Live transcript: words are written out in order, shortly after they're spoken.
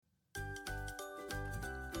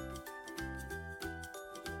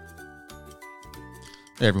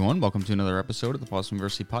Hey everyone, welcome to another episode of the Boston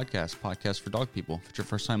University podcast for dog people. If it's your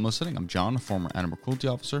first time listening, I'm John, a former animal cruelty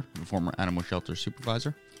officer and a former animal shelter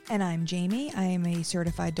supervisor. And I'm Jamie. I am a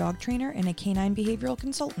certified dog trainer and a canine behavioral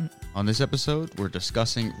consultant. On this episode, we're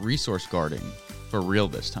discussing resource guarding, for real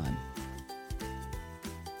this time.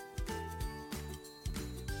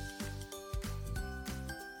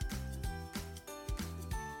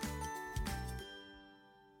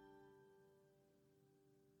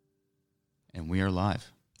 And we are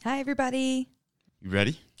live. Hi, everybody. You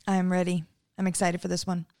ready? I'm ready. I'm excited for this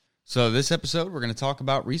one. So this episode, we're going to talk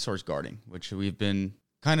about resource guarding, which we've been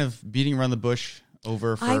kind of beating around the bush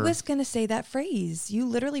over for... I was going to say that phrase. You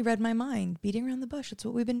literally read my mind. Beating around the bush. That's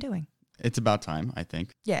what we've been doing. It's about time, I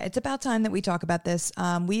think. Yeah, it's about time that we talk about this.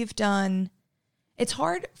 We've done... It's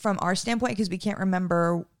hard from our standpoint because we can't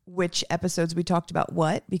remember which episodes we talked about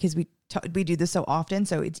what, because we do this so often,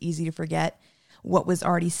 so it's easy to forget what was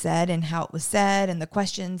already said and how it was said and the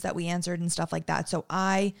questions that we answered and stuff like that. So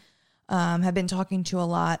I have been talking to a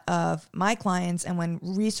lot of my clients, and when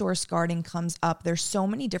resource guarding comes up, there's so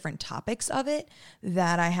many different topics of it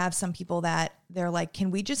that I have some people that they're like, can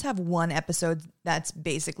we just have one episode that's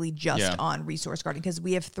basically just on resource guarding? Because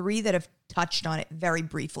we have 3 that have touched on it very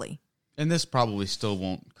briefly. And this probably still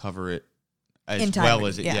won't cover it as well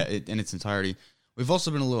as it in its entirety. We've also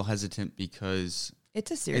been a little hesitant because... It's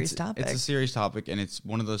a serious topic. It's a serious topic, and it's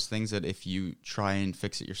one of those things that if you try and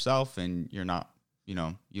fix it yourself and you're not, you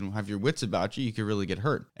don't have your wits about you, you could really get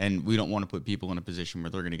hurt. And we don't want to put people in a position where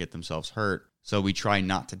they're going to get themselves hurt. So we try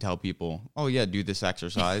not to tell people, oh, yeah, do this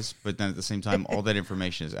exercise. But then at the same time, all that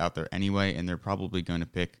information is out there anyway, and they're probably going to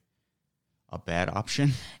pick a bad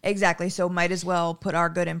option. Exactly. So might as well put our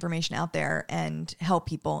good information out there and help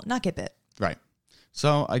people not get bit. Right.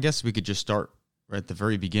 So I guess we could just start at the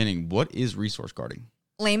very beginning. What is resource guarding?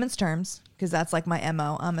 Layman's terms, because that's like my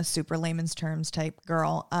MO. I'm a super layman's terms type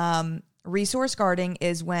girl. Resource guarding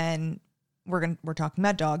is when we're talking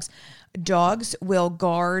about dogs. Dogs will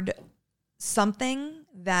guard something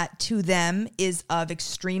that to them is of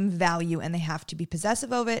extreme value, and they have to be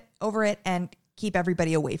possessive of it over it and keep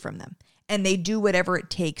everybody away from them. And they do whatever it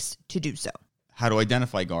takes to do so. How to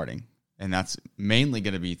identify guarding, and that's mainly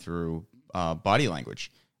going to be through body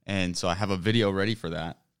language. And so I have a video ready for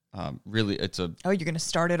that. Oh, you're going to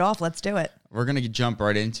start it off. Let's do it. We're going to jump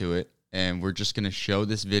right into it, and we're just going to show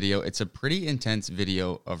this video. It's a pretty intense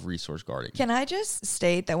video of resource guarding. Can I just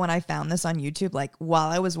state that when I found this on YouTube, like while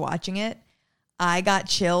I was watching it, I got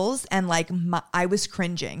chills and I was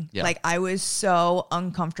cringing. Yeah. Like I was so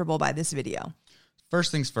uncomfortable by this video.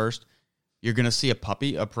 First things first, you're going to see a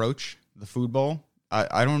puppy approach the food bowl.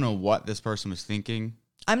 I don't know what this person was thinking.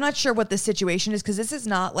 I'm not sure what the situation is, because this is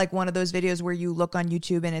not like one of those videos where you look on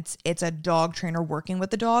YouTube and it's a dog trainer working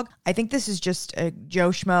with the dog. I think this is just a Joe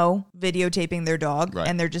Schmo videotaping their dog, right.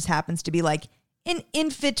 And there just happens to be like an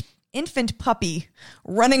infant puppy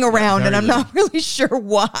running around, and I'm not really sure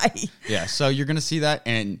why. Yeah, so you're going to see that,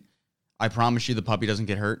 and I promise you the puppy doesn't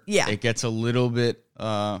get hurt. Yeah. It gets a little bit...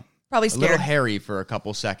 probably scared. A little hairy for a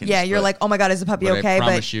couple seconds. Yeah, you're like, oh my God, is the puppy okay? I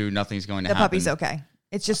promise you nothing's going to happen. The puppy's okay.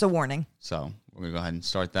 It's just a warning. So we're going to go ahead and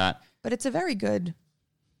start that. But it's a very good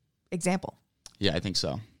example. Yeah, I think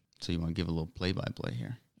so. So you want to give a little play-by-play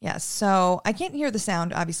here? Yes. So I can't hear the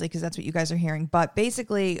sound, obviously, because that's what you guys are hearing. But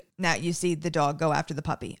basically, now you see the dog go after the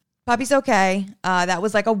puppy. Puppy's okay. That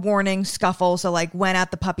was like a warning scuffle. So like went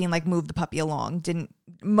at the puppy and like moved the puppy along.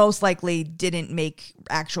 Most likely didn't make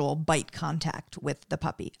actual bite contact with the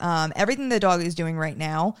puppy. Everything the dog is doing right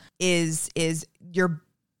now is your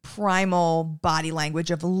primal body language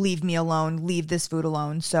of leave me alone, leave this food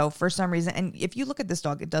alone. So for some reason, and if you look at this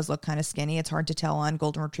dog, it does look kind of skinny. It's hard to tell on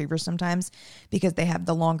golden retrievers sometimes because they have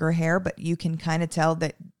the longer hair, but you can kind of tell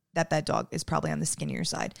that dog is probably on the skinnier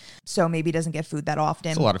side. So maybe he doesn't get food that often.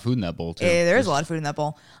 There's a lot of food in that bowl too. There is a lot of food in that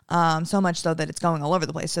bowl. So much so that it's going all over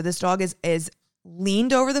the place. So this dog is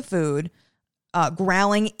leaned over the food,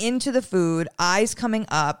 growling into the food, eyes coming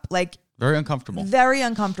up, like very uncomfortable. Very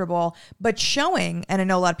uncomfortable, but showing, and I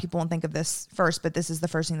know a lot of people won't think of this first, but this is the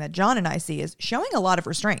first thing that John and I see, is showing a lot of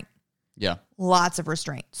restraint. Yeah. Lots of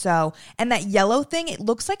restraint. So, and that yellow thing, it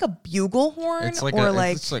looks like a bugle horn. It's like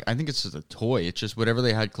I think it's just a toy. It's just whatever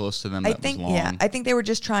they had close to them was long. Yeah, I think they were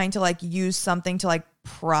just trying to like use something to like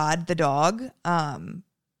prod the dog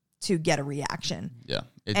to get a reaction. Yeah.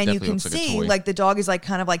 And you can see like the dog is like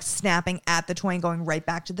kind of like snapping at the toy and going right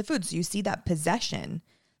back to the food. So you see that possession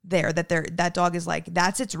there, that dog is like,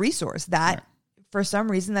 that's its resource. That for some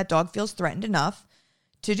reason that dog feels threatened enough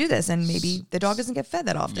to do this, and maybe the dog doesn't get fed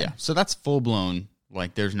that often. Yeah, so that's full blown.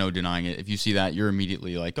 Like, there's no denying it. If you see that, you're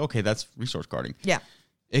immediately like, okay, that's resource guarding. Yeah,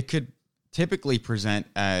 it could typically present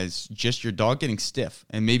as just your dog getting stiff,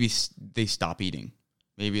 and maybe they stop eating.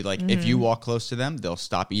 Maybe like if you walk close to them, they'll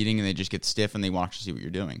stop eating and they just get stiff and they watch to see what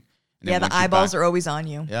you're doing. And Yeah, the eyeballs are always on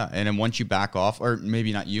you. Yeah, and then once you back off, or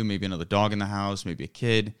maybe not you, maybe another dog in the house, maybe a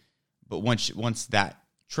kid, but once that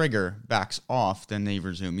trigger backs off, then they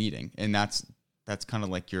resume eating, and that's kind of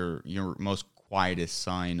like your most quietest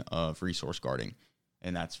sign of resource guarding,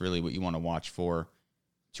 and that's really what you want to watch for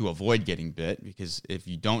to avoid getting bit. Because if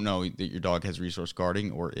you don't know that your dog has resource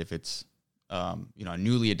guarding, or if it's a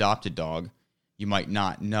newly adopted dog, you might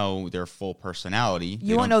not know their full personality.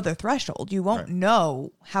 You won't know their threshold. You won't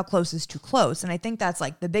know how close is too close. And I think that's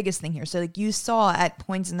like the biggest thing here. So like you saw at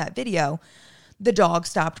points in that video, the dog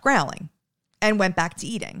stopped growling and went back to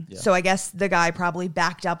eating. Yeah. So I guess the guy probably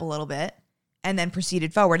backed up a little bit and then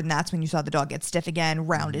proceeded forward. And that's when you saw the dog get stiff again,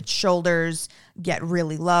 round its shoulders, get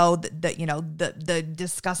really low, the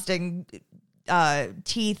disgusting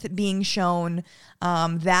teeth being shown.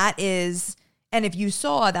 That is, and if you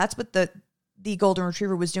saw, that's what the golden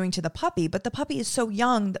retriever was doing to the puppy, but the puppy is so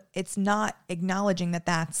young, it's not acknowledging that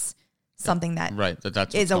that's something that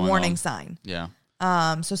that's is a warning sign. Yeah.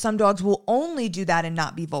 So some dogs will only do that and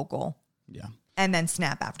not be vocal. Yeah. And then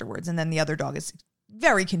snap afterwards. And then the other dog is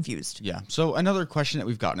very confused. Yeah. So another question that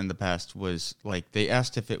we've gotten in the past was like, they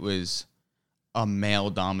asked if it was a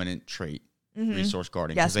male dominant trait. Resource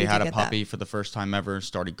guarding, because they had a puppy for the first time ever,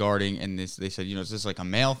 started guarding, and they said, is this like a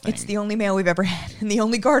male thing? It's the only male we've ever had and the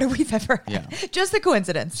only guarder we've ever had. Yeah. Just a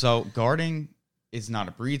coincidence. So guarding is not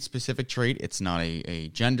a breed specific trait. It's not a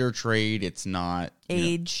gender trait. It's not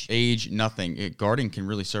age, nothing. Guarding can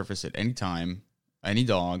really surface at any time, any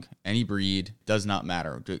dog, any breed, does not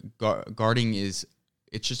matter. Guarding it's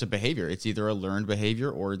just a behavior. It's either a learned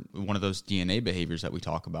behavior or one of those DNA behaviors that we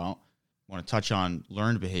talk about. I want to touch on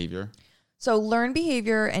learned behavior. So learned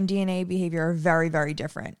behavior and DNA behavior are very, very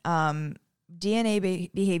different. DNA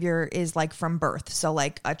behavior is like from birth. So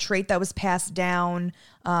like a trait that was passed down,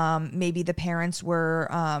 maybe the parents were,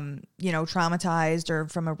 traumatized or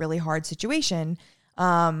from a really hard situation.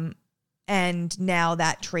 And now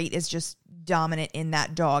that trait is just dominant in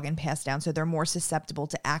that dog and passed down. So they're more susceptible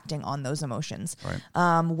to acting on those emotions.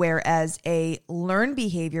 Right. Whereas a learned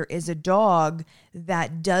behavior is a dog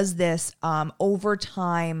that does this over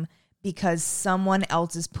time, because someone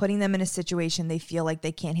else is putting them in a situation they feel like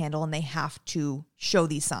they can't handle, and they have to show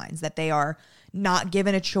these signs that they are not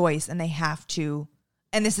given a choice, and they have to.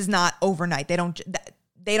 And this is not overnight. They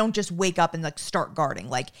don't just wake up and like start guarding.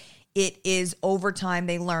 Like it is over time.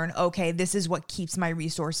 They learn, okay, this is what keeps my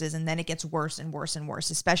resources, and then it gets worse and worse and worse.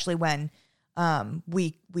 Especially when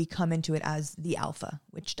we come into it as the alpha,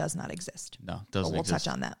 which does not exist. No, doesn't. We'll touch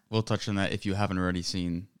on that. We'll touch on that if you haven't already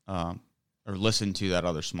seen. Or listen to that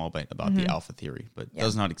other small bite about the alpha theory, but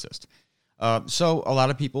does not exist. So a lot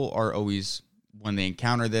of people are always, when they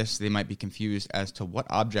encounter this, they might be confused as to what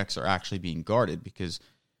objects are actually being guarded, because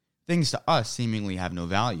things to us seemingly have no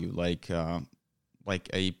value, like a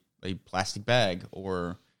plastic bag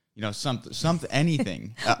or something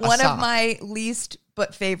anything. One of my least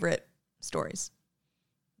but favorite stories,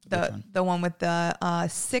 the one with the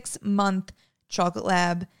 6-month chocolate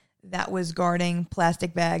lab that was guarding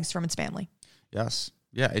plastic bags from its family. Yes.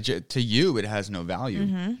 Yeah. To you, it has no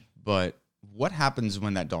value. But what happens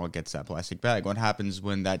when that dog gets that plastic bag? What happens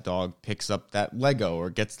when that dog picks up that Lego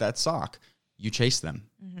or gets that sock? You chase them.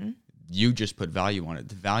 You just put value on it.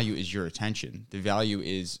 The value is your attention. The value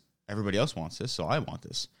is everybody else wants this, so I want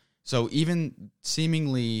this. So even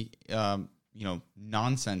seemingly,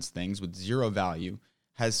 nonsense things with zero value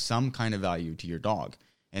has some kind of value to your dog.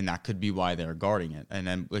 And that could be why they're guarding it. And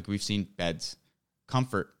then, like we've seen, beds,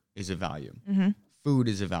 comfort is a value. Food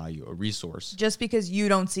is a value, a resource. Just because you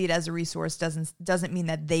don't see it as a resource doesn't mean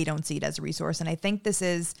that they don't see it as a resource. And I think this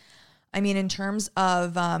is, in terms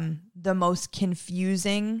of the most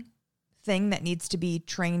confusing thing that needs to be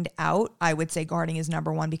trained out, I would say guarding is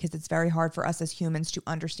number one, because it's very hard for us as humans to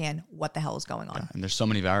understand what the hell is going on. Yeah, and there's so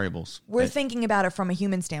many variables. We're thinking about it from a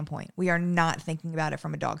human standpoint. We are not thinking about it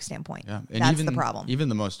from a dog standpoint. Yeah, and that's the problem. Even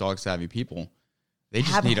the most dog savvy people, they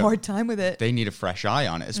just have a hard time with it. They need a fresh eye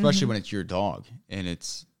on it, especially when it's your dog and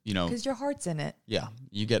it's, because your heart's in it. Yeah,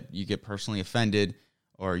 you get personally offended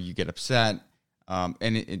or you get upset.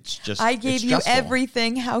 And it's just, I gave you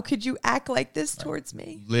everything. How could you act like this towards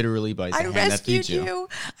me? Literally by the hand that feeds you. I rescued you.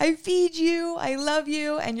 I feed you. I love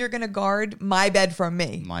you. And you're going to guard my bed from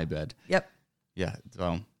me. My bed. Yep. Yeah.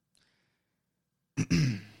 So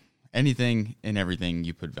anything and everything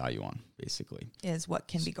you put value on, basically, is what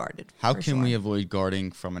can be guarded. How can we avoid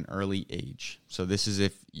guarding from an early age? So this is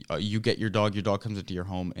if you get your dog comes into your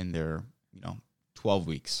home and they're, 12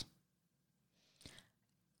 weeks.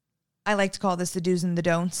 I like to call this the do's and the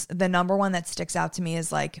don'ts. The number one that sticks out to me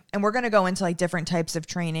is like, and we're going to go into like different types of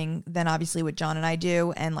training than obviously what John and I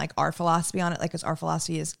do, and like our philosophy on it, like, because our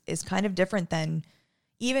philosophy is kind of different than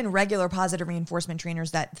even regular positive reinforcement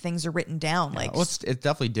trainers that things are written down. Like, well, it's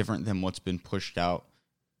definitely different than what's been pushed out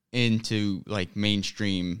into like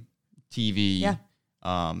mainstream TV. Yeah.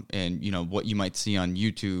 And you know what you might see on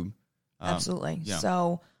YouTube. Absolutely. Yeah.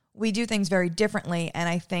 So we do things very differently, and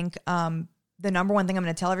I think the number one thing I'm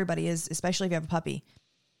going to tell everybody is, especially if you have a puppy,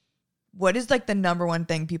 what is like the number one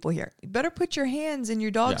thing people hear? You better put your hands in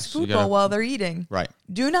your dog's food bowl while they're eating. Right.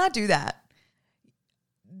 Do not do that.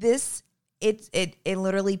 It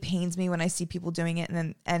literally pains me when I see people doing it,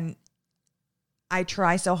 and I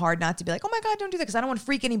try so hard not to be like, oh my God, don't do that, because I don't want to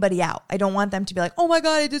freak anybody out. I don't want them to be like, oh my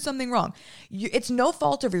God, I did something wrong. It's no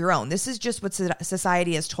fault of your own. This is just what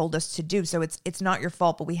society has told us to do. So it's not your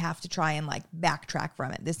fault, but we have to try and like backtrack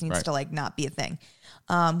from it. This needs to like not be a thing.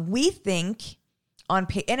 We think on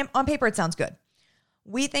paper it sounds good.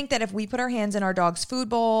 We think that if we put our hands in our dog's food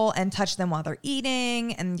bowl and touch them while they're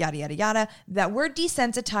eating and yada, yada, yada, that we're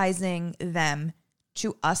desensitizing them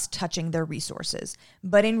to us touching their resources.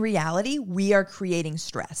 But in reality, we are creating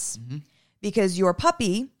stress because your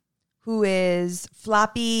puppy, who is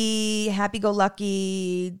floppy,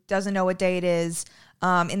 happy-go-lucky, doesn't know what day it is,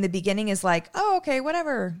 in the beginning is like, oh, okay,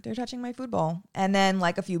 whatever. They're touching my food bowl. And then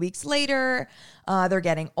like a few weeks later, they're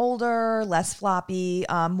getting older, less floppy,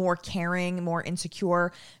 more caring, more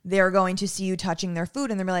insecure. They're going to see you touching their food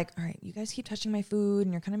and they're like, all right, you guys keep touching my food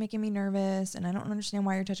and you're kind of making me nervous. And I don't understand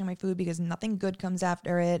why you're touching my food because nothing good comes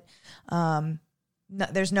after it.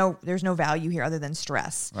 There's no value here other than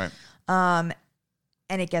stress. Right.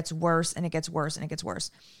 And it gets worse and it gets worse and it gets worse.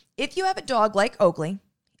 If you have a dog like Oakley,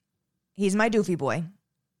 he's my doofy boy.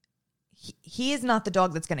 He is not the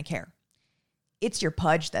dog that's going to care. It's your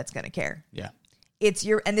Pudge that's going to care. Yeah.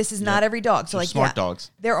 And this is not every dog. So like, smart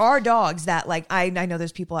dogs. There are dogs that like, I know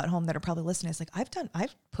there's people at home that are probably listening. It's like, I've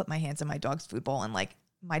put my hands in my dog's food bowl and like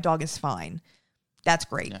my dog is fine. That's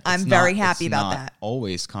great. Yeah, I'm very happy about that.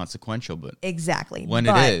 Always consequential, but exactly. When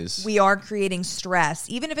it is, we are creating stress,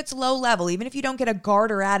 even if it's low level, even if you don't get a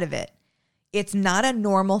garter out of it, it's not a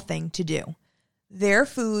normal thing to do. Their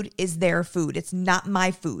food is their food. It's not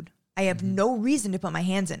my food. I have no reason to put my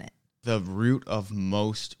hands in it. The root of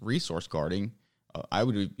most resource guarding, I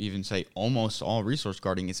would even say almost all resource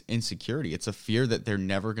guarding, is insecurity. It's a fear that they're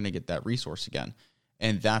never going to get that resource again.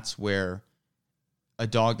 And that's where a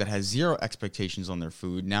dog that has zero expectations on their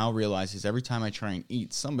food now realizes every time I try and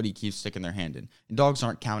eat, somebody keeps sticking their hand in. And dogs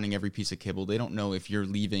aren't counting every piece of kibble. They don't know if you're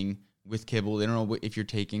leaving with kibble. They don't know if you're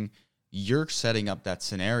taking. You're setting up that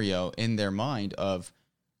scenario in their mind of,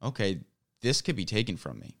 okay, this could be taken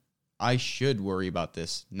from me. I should worry about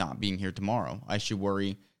this not being here tomorrow. I should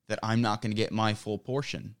worry that I'm not going to get my full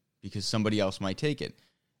portion because somebody else might take it.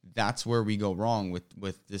 That's where we go wrong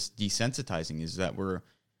with this desensitizing, is that we're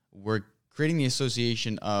creating the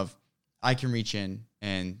association of I can reach in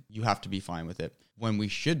and you have to be fine with it, when we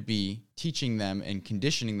should be teaching them and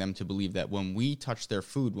conditioning them to believe that when we touch their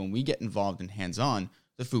food, when we get involved in hands-on,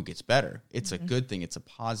 the food gets better. It's a good thing. It's a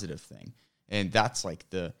positive thing. And that's like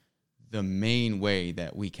the main way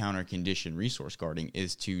that we counter condition resource guarding,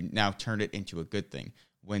 is to now turn it into a good thing.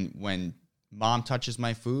 When mom touches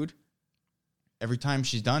my food, every time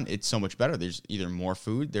she's done, it's so much better. There's either more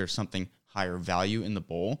food, there's something higher value in the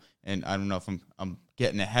bowl. And I don't know if I'm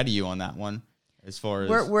getting ahead of you on that one as far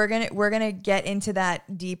as we're gonna get into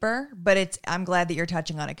that deeper, but I'm glad that you're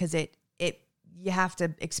touching on it, because you have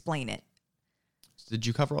to explain it. Did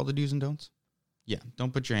you cover all the do's and don'ts? Yeah.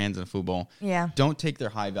 Don't put your hands in a food bowl. Yeah. Don't take their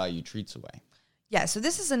high value treats away. Yeah. So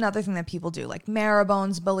this is another thing that people do, like marrow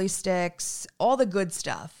bones, bully sticks, all the good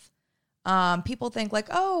stuff. People think like,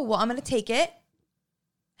 oh, well, I'm going to take it.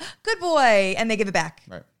 Good boy. And they give it back.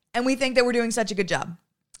 Right. And we think that we're doing such a good job.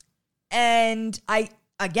 And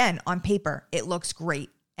again, on paper, it looks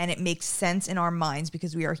great and it makes sense in our minds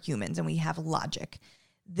because we are humans and we have logic.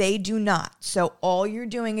 They do not. So all you're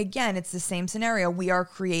doing, again, it's the same scenario. We are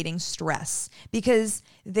creating stress because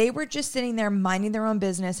they were just sitting there minding their own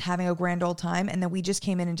business, having a grand old time. And then we just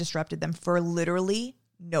came in and disrupted them for literally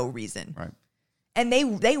no reason. Right. And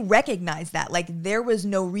they recognize that. Like, there was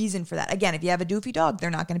no reason for that. Again, if you have a doofy dog, they're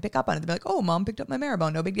not going to pick up on it. They'll be like, oh, mom picked up my marrow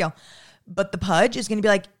bone. No big deal. But the Pudge is going to be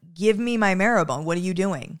like, give me my marrow bone. What are you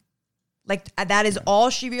doing? Like, that is all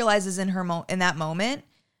she realizes in that moment.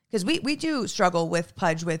 Because we do struggle with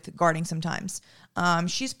Pudge with guarding sometimes.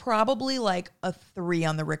 She's probably like a 3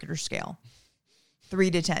 on the Richter scale.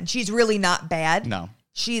 3 to 10. She's really not bad. No.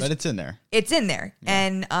 But it's in there. It's in there.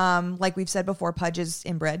 Yeah. And like we've said before, Pudge is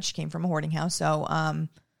inbred. She came from a hoarding house. So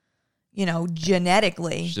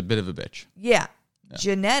genetically. She's a bit of a bitch. Yeah.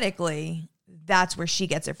 Genetically, that's where she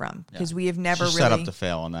gets it from because we have never She's really set up to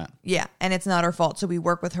fail on that. Yeah, and it's not her fault. So we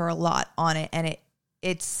work with her a lot on it, and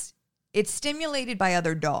it's stimulated by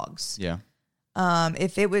other dogs. Yeah.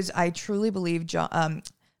 If it was, I truly believe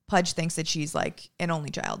Pudge thinks that she's like an only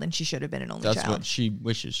child, and she should have been an only child. That's what she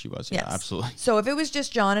wishes she was. Yeah, Yes. absolutely. So if it was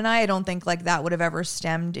just John and I don't think like that would have ever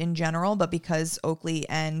stemmed in general. But because Oakley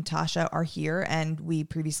and Tasha are here, and we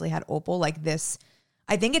previously had Opal, like this,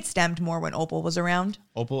 I think it stemmed more when Opal was around.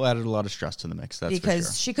 Opal added a lot of stress to the mix. That's because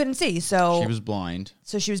for sure. she couldn't see. So She was blind.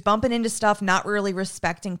 So she was bumping into stuff, not really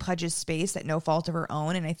respecting Pudge's space at no fault of her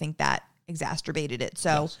own, and I think that exacerbated it.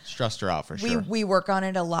 So Yes, stressed her out for sure. we work on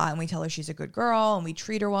it a lot, and we tell her she's a good girl, and we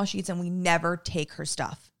treat her while she eats, and we never take her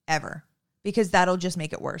stuff ever because that'll just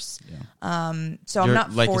make it worse. Yeah. So I'm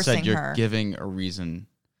not like forcing I said, you're her. giving a reason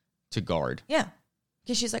to guard. Yeah.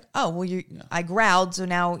 Because she's like, oh, well, I growled. So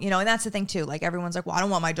now, and that's the thing too. Like everyone's like, well, I don't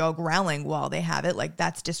want my dog growling while they have it. Like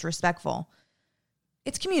that's disrespectful.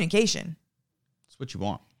 It's communication. It's what you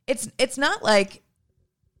want. It's not like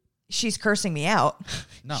she's cursing me out.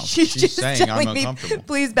 No, she's just saying I'm telling me, uncomfortable.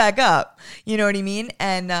 please back up. You know what I mean?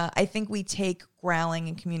 And I think we take growling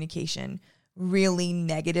and communication really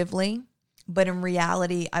negatively. But in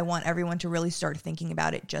reality, I want everyone to really start thinking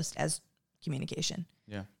about it just as communication.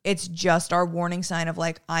 Yeah. It's just our warning sign of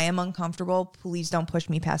like, I am uncomfortable. Please don't push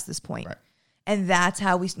me past this point. Right. And that's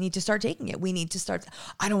how we need to start taking it. We need to start,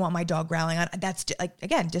 I don't want my dog growling. That's like,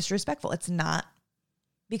 again, disrespectful. It's not.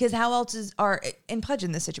 Because how else in Pudge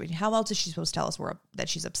in this situation, how else is she supposed to tell us that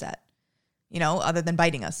she's upset? Other than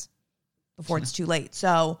biting us before it's too late.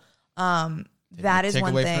 So that is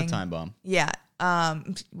one thing. Take away from the time bomb. Yeah.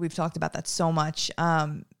 We've talked about that so much.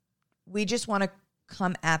 We just want to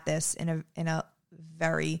come at this in a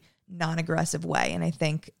very non-aggressive way. And I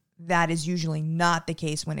think that is usually not the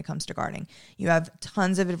case when it comes to guarding. You have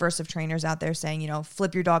tons of aversive trainers out there saying,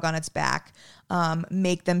 flip your dog on its back,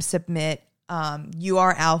 make them submit. You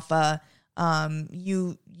are alpha.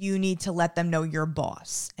 You need to let them know you're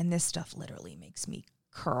boss. And this stuff literally makes me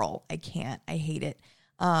curl. I can't. I hate it.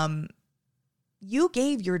 You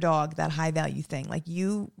gave your dog that high value thing. Like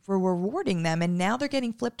you were rewarding them, and now they're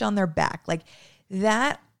getting flipped on their back. Like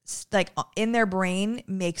that, like in their brain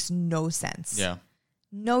makes no sense. Yeah.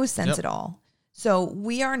 No sense at all. So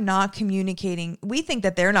we are not communicating. We think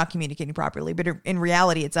that they're not communicating properly, but in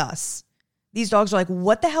reality, it's us. These dogs are like,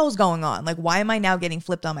 what the hell is going on? Like, why am I now getting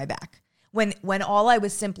flipped on my back? When all I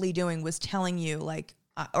was simply doing was telling you, like,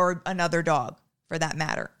 or another dog for that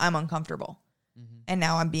matter, I'm uncomfortable. Mm-hmm. And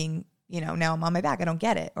now I'm being, now I'm on my back. I don't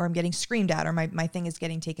get it. Or I'm getting screamed at, or my thing is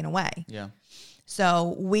getting taken away. Yeah.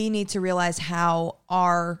 So we need to realize how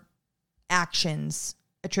our actions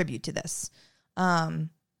attribute to this.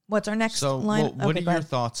 What's our next line? What are your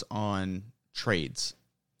thoughts on trades?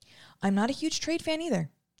 I'm not a huge trade fan either.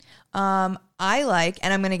 I like,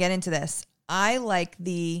 and I'm going to get into this, I like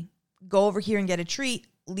the go over here and get a treat,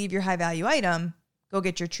 leave your high value item, go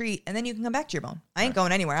get your treat, and then you can come back to your bone. I ain't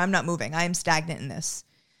going anywhere. I'm not moving. I am stagnant in this.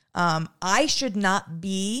 I should not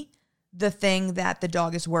be the thing that the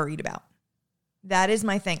dog is worried about. That is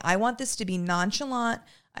my thing. I want this to be nonchalant.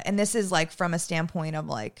 And this is like from a standpoint of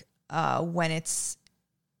like, when it's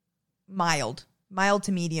mild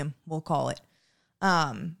to medium, we'll call it.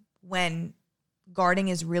 When guarding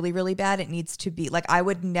is really, really bad, it needs to be like, I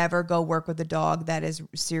would never go work with a dog that has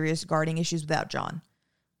serious guarding issues without John.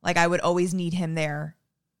 Like I would always need him there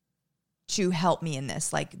to help me in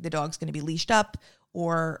this. Like the dog's going to be leashed up,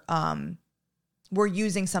 or we're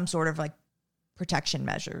using some sort of like protection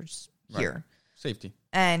measures here. Right. Safety.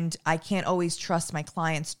 And I can't always trust my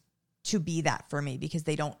clients to be that for me because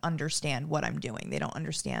they don't understand what I'm doing. They don't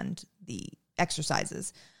understand the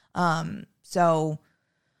exercises. So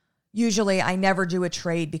usually I never do a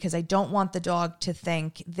trade because I don't want the dog to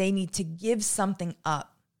think they need to give something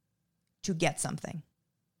up to get something.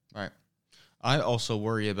 Right. I also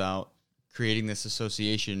worry about creating this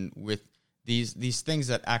association with these things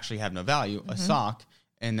that actually have no value, a sock,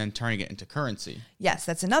 and then turning it into currency. Yes,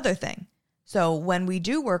 that's another thing. So when we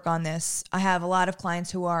do work on this, I have a lot of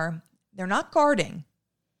clients who they're not guarding.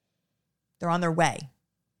 They're on their way.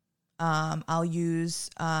 I'll use,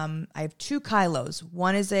 I have 2 Kylos.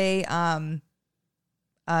 One is a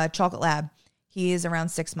chocolate lab. He is around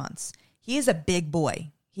 6 months. He is a big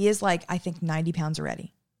boy. He is like, I think 90 pounds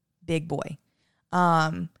already. Big boy.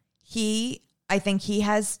 I think he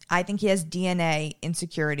has DNA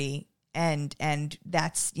insecurity and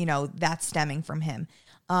that's, that's stemming from him.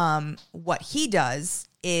 What he does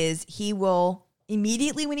is he will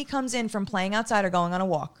immediately when he comes in from playing outside or going on a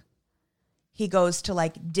walk, he goes to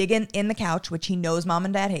like dig in the couch, which he knows mom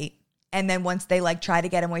and dad hate, And then once they like try to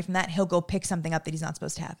get him away from that, he'll go pick something up that he's not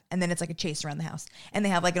supposed to have. And then it's like a chase around the house. And they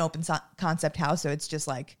have like an open concept house. So it's just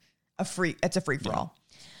like it's a free for all.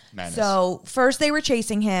 Madness. So first they were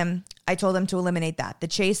chasing him. I told them to eliminate that. The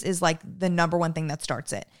chase is like the number one thing that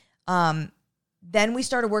starts it. Then we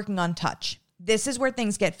started working on touch. This is where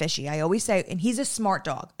things get fishy. I always say, and he's a smart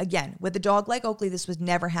dog. Again, with a dog like Oakley, this would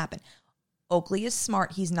never happen. Oakley is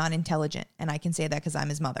smart. He's not intelligent. And I can say that because I'm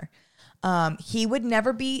his mother. He would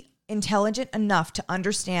never be intelligent enough to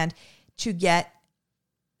understand to get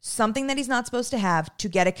something that he's not supposed to have, to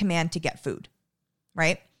get a command to get food,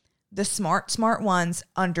 right? The smart ones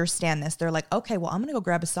understand this. They're like, okay, well, I'm going to go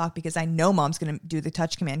grab a sock because I know mom's going to do the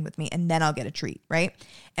touch command with me and then I'll get a treat, right?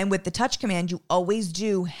 And with the touch command, you always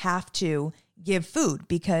do have to give food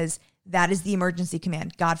because that is the emergency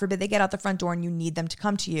command. God forbid they get out the front door and you need them to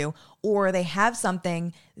come to you, or they have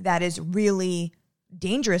something that is really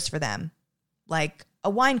dangerous for them, like a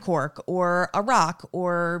wine cork or a rock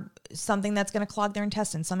or something that's going to clog their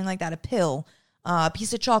intestines, something like that, a pill, a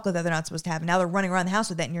piece of chocolate that they're not supposed to have. Now they're running around the house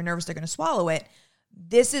with it and you're nervous they're going to swallow it.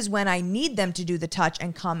 This is when I need them to do the touch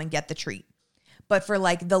and come and get the treat. But for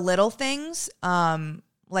like the little things,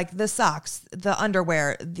 like the socks, the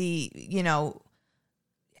underwear,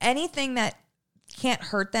 anything that can't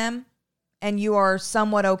hurt them and you are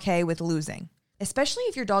somewhat okay with losing, especially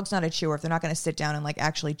if your dog's not a chewer, if they're not going to sit down and like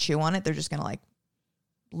actually chew on it, they're just going to like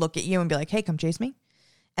look at you and be like, hey, come chase me.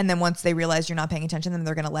 And then once they realize you're not paying attention, then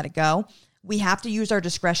they're going to let it go. We have to use our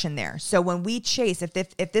discretion there. So when we chase,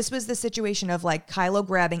 if this was the situation of like Kylo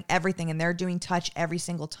grabbing everything and they're doing touch every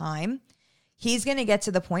single time, he's going to get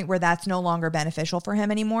to the point where that's no longer beneficial for him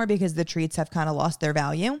anymore because the treats have kind of lost their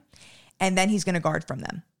value. And then he's going to guard from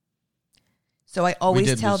them. So I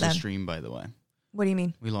always tell them. We did lose the stream, by the way. What do you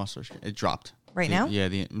mean? We lost our stream. It dropped. Now? Yeah.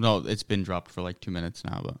 No, it's been dropped for like 2 minutes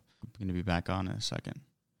now, but I'm going to be back on in a second.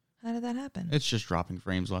 How did that happen? It's just dropping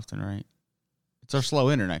frames left and right. It's our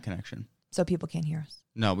slow internet connection. So people can't hear us.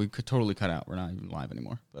 No, we could totally cut out. We're not even live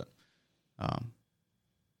anymore, but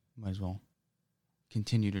might as well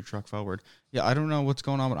continue to truck forward. Yeah, I don't know what's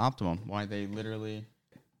going on with Optimum. Why they literally...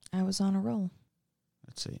 I was on a roll.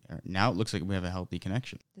 Let's see. Now it looks like we have a healthy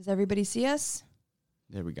connection. Does everybody see us?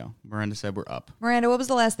 There we go. Miranda said we're up. Miranda, what was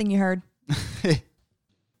the last thing you heard?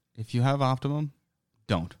 If you have Optimum,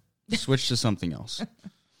 don't. Switch to something else.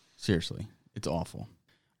 Seriously. It's awful.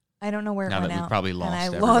 I don't know where it went out. Now that we probably lost and I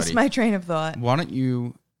everybody. lost my train of thought. Why don't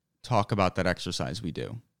you talk about that exercise we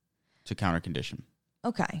do to counter condition?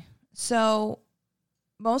 Okay. So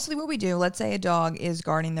mostly what we do, let's say a dog is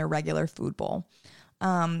guarding their regular food bowl.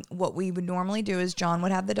 What we would normally do is John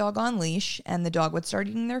would have the dog on leash and the dog would start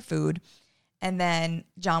eating their food. And then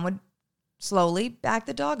John would slowly back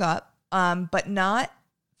the dog up, but not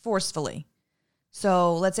forcefully.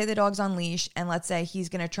 So let's say the dog's on leash and let's say he's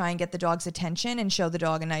going to try and get the dog's attention and show the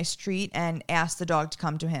dog a nice treat and ask the dog to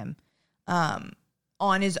come to him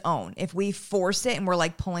on his own. If we force it and we're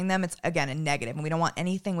like pulling them, it's again a negative, and we don't want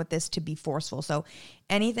anything with this to be forceful. So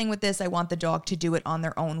anything with this, I want the dog to do it on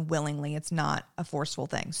their own willingly. It's not a forceful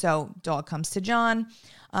thing. So dog comes to John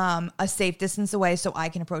a safe distance away so I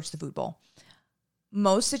can approach the food bowl.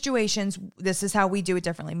 Most situations, this is how we do it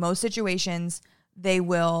differently. Most situations, they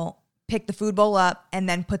will pick the food bowl up and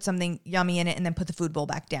then put something yummy in it and then put the food bowl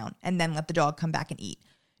back down and then let the dog come back and eat.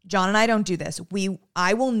 John and I don't do this.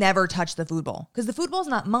 I will never touch the food bowl because the food bowl is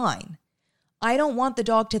not mine. I don't want the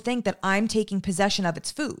dog to think that I'm taking possession of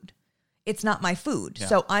its food. It's not my food. Yeah.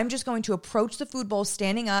 So I'm just going to approach the food bowl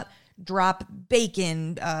standing up, drop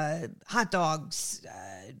bacon, hot dogs,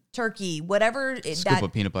 turkey, whatever. Scoop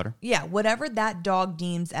of peanut butter. Yeah, whatever that dog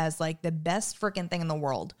deems as like the best freaking thing in the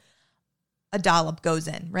world. A dollop goes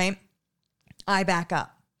in, right? I back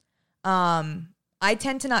up. I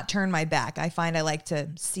tend to not turn my back. I find I like to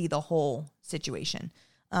see the whole situation.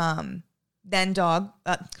 Then dog.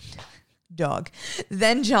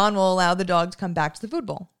 Then John will allow the dog to come back to the food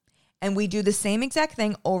bowl. And we do the same exact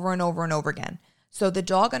thing over and over and over again. So the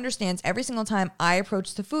dog understands every single time I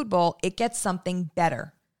approach the food bowl, it gets something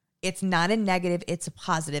better. It's not a negative, it's a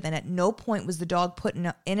positive. And at no point was the dog put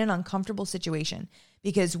in an uncomfortable situation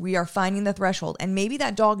because we are finding the threshold. And maybe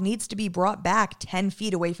that dog needs to be brought back 10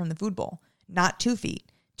 feet away from the food bowl, not 2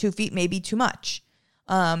 feet. 2 feet may be too much.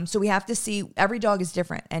 So we have to see, every dog is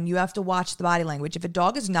different and you have to watch the body language. If a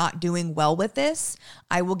dog is not doing well with this,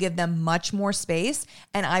 I will give them much more space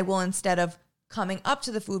and I will, instead of coming up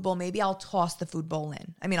to the food bowl, maybe I'll toss the food bowl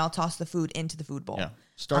in. I'll toss the food into the food bowl. Yeah.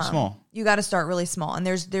 Start small. You got to start really small. And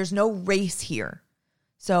there's no race here.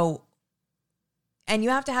 So, and you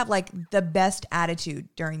have to have like the best attitude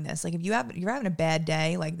during this. Like if you're having a bad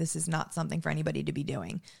day, like this is not something for anybody to be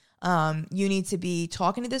doing. You need to be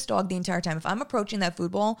talking to this dog the entire time. If I'm approaching that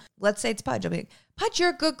food bowl, let's say it's Pudge, I'll be like, Pudge, you're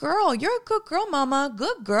a good girl. You're a good girl, mama.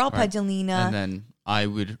 Good girl, Right. Pudgelina. And then I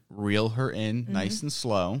would reel her in nice and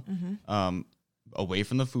slow, away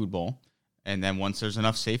from the food bowl. And then once there's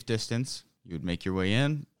enough safe distance, you would make your way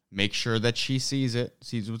in, make sure that she sees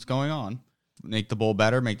what's going on, make the bowl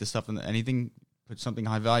better, make the stuff in anything, put something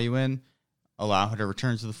high value in, allow her to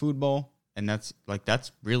return to the food bowl. And that's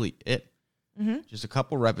really it. Just a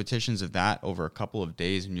couple repetitions of that over a couple of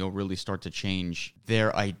days, and you'll really start to change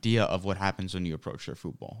their idea of what happens when you approach their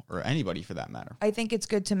food bowl, or anybody for that matter. I think it's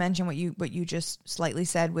good to mention what you just slightly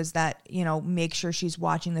said was that, make sure she's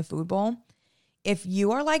watching the food bowl. If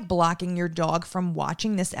you are like blocking your dog from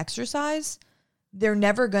watching this exercise, they're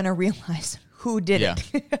never going to realize who did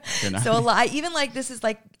it. So a lot, even like this is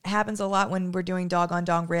like happens a lot when we're doing dog on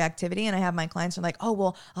dog reactivity, and I have my clients are like, oh,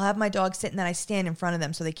 well, I'll have my dog sit and then I stand in front of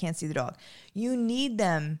them so they can't see the dog. You need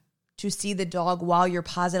them to see the dog while you're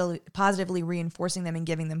positively reinforcing them and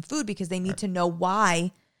giving them food, because they need to know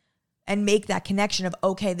why and make that connection of,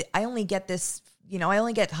 okay, I only get this, I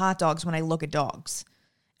only get hot dogs when I look at dogs.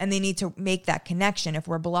 And they need to make that connection. If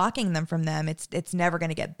we're blocking them from them, it's never going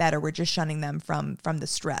to get better. We're just shunning them from the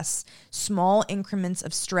stress. Small increments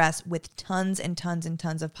of stress with tons and tons and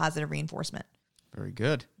tons of positive reinforcement. Very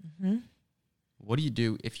good. What do you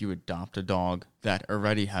do if you adopt a dog that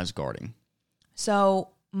already has guarding? So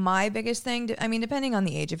my biggest thing, depending on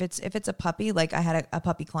the age, if it's a puppy, like I had a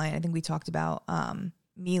puppy client, I think we talked about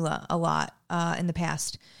Mila a lot in the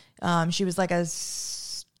past. She was like a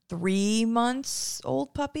 3 months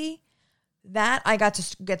old puppy that I got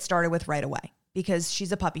to get started with right away, because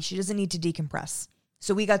she's a puppy. She doesn't need to decompress.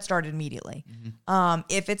 So we got started immediately.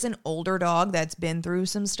 If it's an older dog that's been through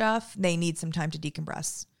some stuff, they need some time to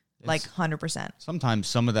decompress, like 100%. Sometimes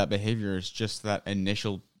some of that behavior is just that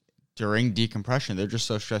initial, during decompression, they're just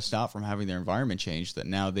so stressed out from having their environment change that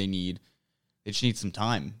now they just need some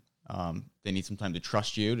time. They need some time to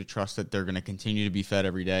trust you, to trust that they're going to continue to be fed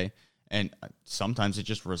every day. And sometimes it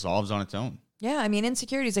just resolves on its own. Yeah,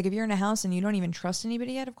 insecurities, like if you're in a house and you don't even trust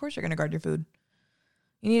anybody yet, of course you're going to guard your food.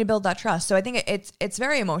 You need to build that trust. So I think it's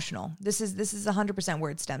very emotional. This is 100%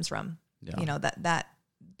 where it stems from. Yeah.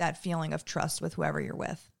 That feeling of trust with whoever you're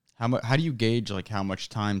with. How do you gauge like how much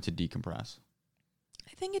time to decompress?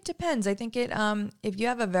 I think it depends. I think if you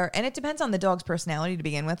have and it depends on the dog's personality to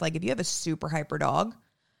begin with. Like if you have a super hyper dog,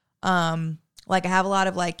 like I have a lot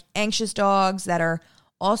of like anxious dogs that are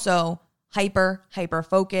also hyper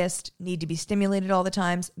focused, need to be stimulated all the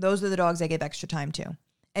times. Those are the dogs I give extra time to,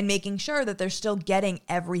 and making sure that they're still getting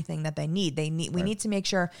everything that they need. We need to make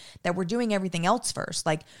sure that we're doing everything else first.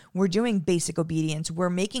 Like we're doing basic obedience.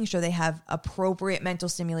 We're making sure they have appropriate mental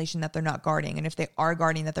stimulation, that they're not guarding. And if they are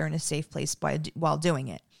guarding, that they're in a safe place while doing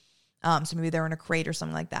it. So maybe they're in a crate or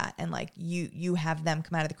something like that. And like you have them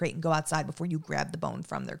come out of the crate and go outside before you grab the bone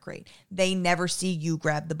from their crate. They never see you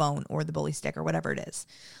grab the bone or the bully stick or whatever it is.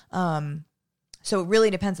 So it really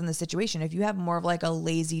depends on the situation. If you have more of like a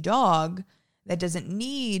lazy dog that doesn't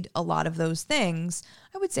need a lot of those things,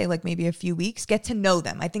 I would say like maybe a few weeks, get to know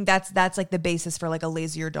them. I think that's like the basis for like a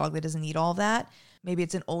lazier dog that doesn't need all of that. Maybe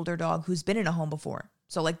it's an older dog who's been in a home before.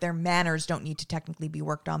 So like their manners don't need to technically be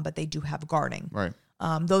worked on, but they do have guarding. Right.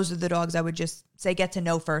 Those are the dogs I would just say get to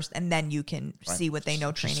know first, and then you can see what they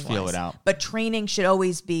know training-wise. Feel it out. But training should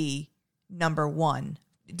always be number one.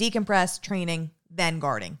 Decompress, training, then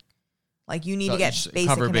guarding. Like you need to get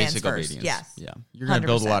basic commands first. Obedience. Yes. Yeah. You're going to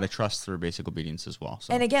build a lot of trust through basic obedience as well.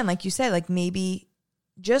 So. And again, like you said, like maybe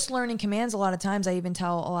just learning commands. A lot of times I even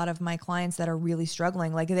tell a lot of my clients that are really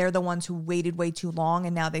struggling, like they're the ones who waited way too long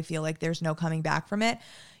and now they feel like there's no coming back from it.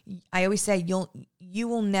 I always say you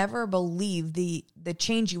will never believe the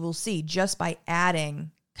change you will see just by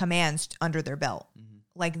adding commands under their belt.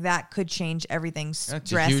 Like that could change everything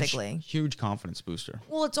drastically. Huge confidence booster.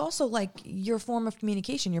 Well, it's also like your form of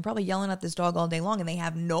communication. You're probably yelling at this dog all day long and they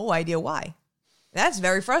have no idea why. That's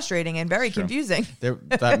very frustrating and very confusing.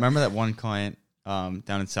 Remember that one client down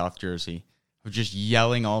in South Jersey who was just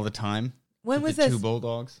yelling all the time? When was this? 2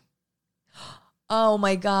 bulldogs. Oh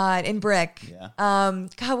my God. In Brick. Yeah.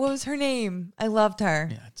 God, what was her name? I loved her.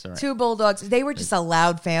 Yeah, it's all right. 2 bulldogs. They were just a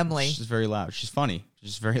loud family. She's very loud. She's funny.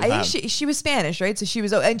 She's very loud. I think she was Spanish, right? So she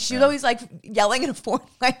was always like yelling in a foreign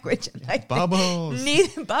language. Bubbles.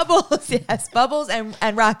 Bubbles, yes. Bubbles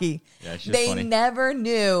and Rocky. Yeah, she's They funny. never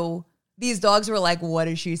knew. These dogs were like, what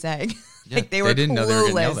is she saying? Yeah, like they were didn't clueless. know they were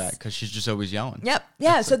going to yell that because she's just always yelling. Yep.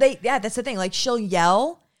 Yeah. So that's the thing. Like she'll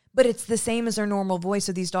yell, But it's the same as her normal voice.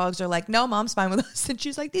 So these dogs are like, no, mom's fine with us. And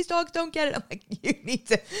she's like, these dogs don't get it. I'm like, you need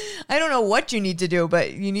to, I don't know what you need to do, but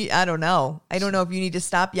I don't know. I don't know if you need to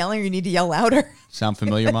stop yelling or you need to yell louder. Sound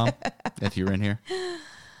familiar, Mom? If you're in here.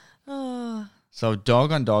 So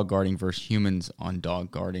dog on dog guarding versus humans on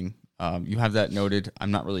dog guarding. You have that noted.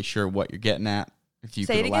 I'm not really sure what you're getting at. If you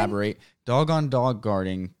could elaborate. Dog on dog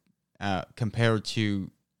guarding compared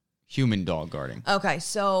to human dog guarding. Okay,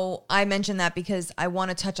 so I mentioned that because I want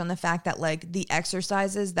to touch on the fact that like the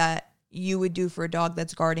exercises that you would do for a dog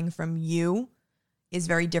that's guarding from you is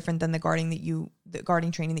very different than the guarding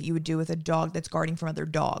training that you would do with a dog that's guarding from other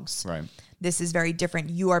dogs. Right. This is very different.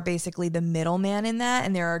 You are basically the middleman in that,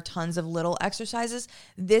 and there are tons of little exercises.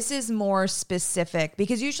 This is more specific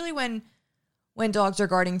because usually when dogs are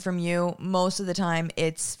guarding from you, most of the time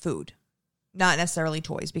it's food. Not necessarily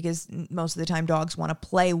toys, because most of the time dogs want to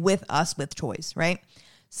play with us with toys, right?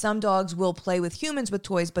 Some dogs will play with humans with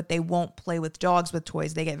toys, but they won't play with dogs with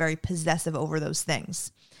toys. They get very possessive over those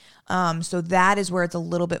things. So that is where it's a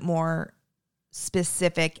little bit more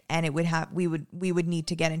specific, and it would have we would need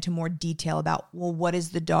to get into more detail about, well, what is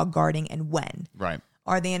the dog guarding and when? Right.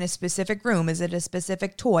 Are they in a specific room? Is it a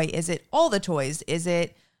specific toy? Is it all the toys? Is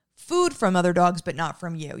it food from other dogs but not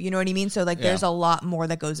from you? You know what I mean? So like there's a lot more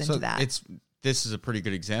that goes into that. This is a pretty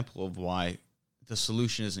good example of why the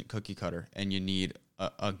solution isn't cookie cutter, and you need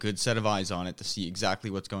a good set of eyes on it to see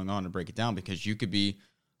exactly what's going on and break it down, because you could be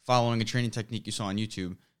following a training technique you saw on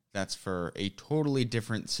YouTube that's for a totally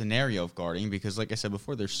different scenario of guarding, because like I said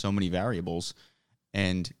before, there's so many variables,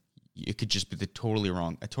 and it could just be a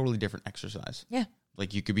totally different exercise. Yeah.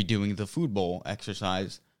 Like you could be doing the food bowl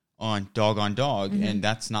exercise on dog, and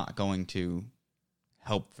that's not going to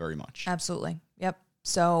help very much. Absolutely. Yep.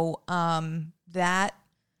 So that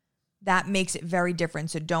makes it very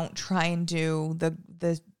different. So don't try and do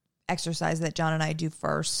the exercise that John and I do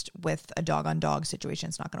first with a dog on dog situation.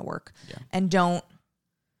 It's not going to work. Yeah. And don't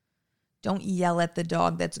yell at the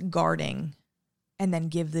dog that's guarding and then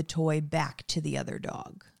give the toy back to the other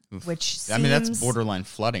dog. Oof. Which seems, I mean, that's borderline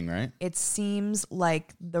flooding, right? It seems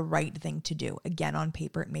like the right thing to do. Again, on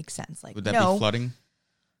paper, it makes sense. Like, would that be flooding?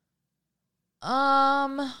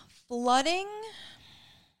 Flooding,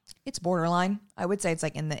 it's borderline. I would say it's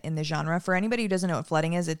like in the genre. For anybody who doesn't know what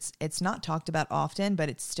flooding is, it's not talked about often, but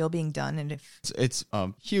it's still being done. And it's a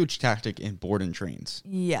huge tactic in board and trains.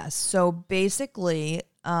 Yes. So basically,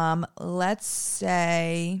 let's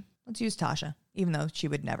use Tasha, even though she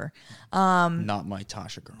would never. Not my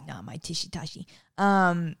Tasha girl. Not my Tashi.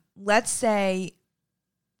 Let's say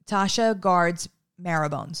Tasha guards marrow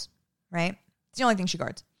bones, right? It's the only thing she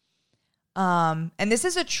guards. And this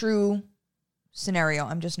is a true scenario.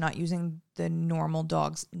 I'm just not using the normal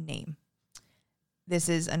dog's name. This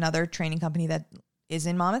is another training company that is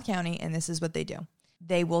in Monmouth County, and this is what they do.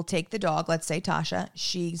 They will take the dog, let's say Tasha,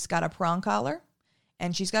 she's got a prong collar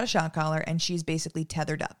and she's got a shock collar, and she's basically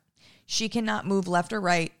tethered up. She cannot move left or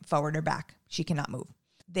right, forward or back. She cannot move.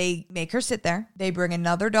 They make her sit there. They bring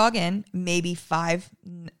another dog in, maybe 5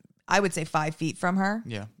 feet from her.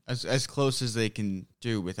 Yeah, as close as they can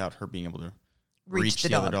do without her being able to reach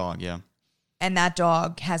the other dog. Yeah. And that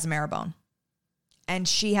dog has a marrow bone. And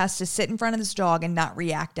she has to sit in front of this dog and not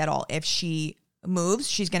react at all. If she moves,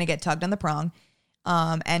 she's going to get tugged on the prong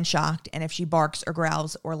and shocked. And if she barks or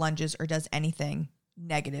growls or lunges or does anything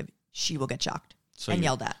negative, she will get shocked and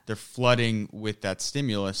yelled at. They're flooding with that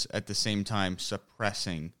stimulus at the same time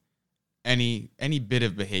suppressing any bit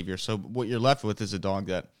of behavior. So what you're left with is a dog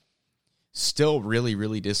that still really,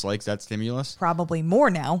 really dislikes that stimulus. Probably more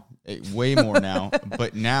now. Way more now.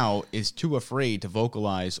 But now is too afraid to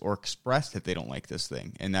vocalize or express that they don't like this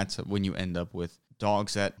thing. And that's when you end up with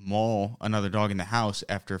dogs that maul another dog in the house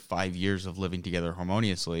after 5 years of living together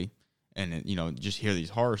harmoniously. And, just hear these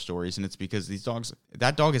horror stories. And it's because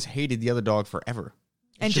that dog has hated the other dog forever.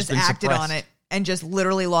 And just acted on it and just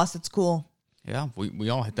literally lost its cool. Yeah, we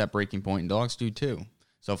all hit that breaking point, and dogs do too.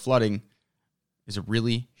 So flooding is a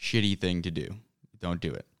really shitty thing to do. Don't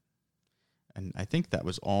do it. And I think that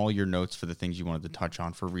was all your notes for the things you wanted to touch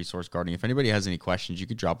on for resource guarding. If anybody has any questions, you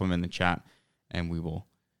could drop them in the chat, and we will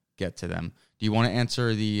get to them. Do you want to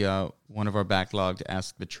answer the one of our backlogged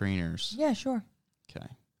Ask the Trainers? Yeah, sure. Okay.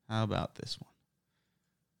 How about this one?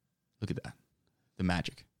 Look at that. The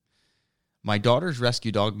magic. My daughter's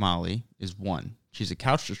rescue dog, Molly, is 1. She's a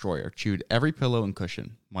couch destroyer, chewed every pillow and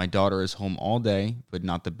cushion. My daughter is home all day, but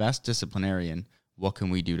not the best disciplinarian. What can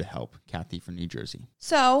we do to help? Kathy from New Jersey.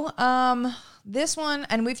 So, this one,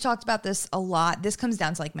 and we've talked about this a lot. This comes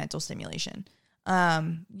down to like mental stimulation.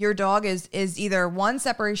 Your dog is either one,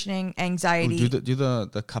 separation anxiety. Ooh, do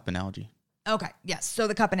the cup analogy. Okay. Yes. So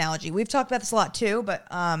the cup analogy. We've talked about this a lot too, but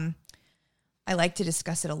I like to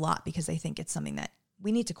discuss it a lot because I think it's something that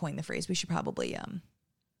we need to coin the phrase. We should probably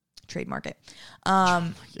trademark it.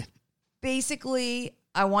 Basically,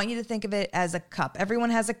 I want you to think of it as a cup. Everyone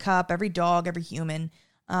has a cup. Every dog, every human,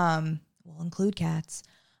 will include cats.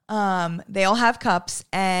 They all have cups,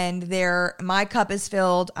 and my cup is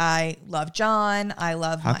filled. I love John. I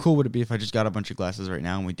love. How cool would it be if I just got a bunch of glasses right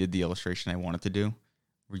now and we did the illustration I wanted to do,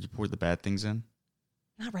 where you pour the bad things in?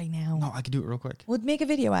 Not right now. No, I could do it real quick. We'll make a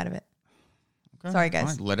video out of it. Okay. Sorry, guys.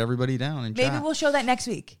 Right, let everybody down and maybe chat. we'll show that next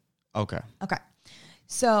week. Okay.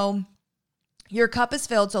 So your cup is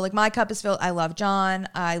filled. So like my cup is filled. I love John.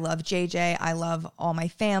 I love JJ. I love all my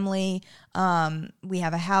family. We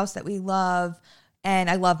have a house that we love, and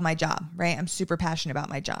I love my job, right? I'm super passionate about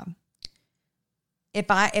my job. If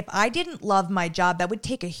I didn't love my job, that would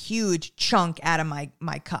take a huge chunk out of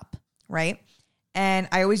my cup, right? And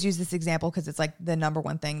I always use this example because it's like the number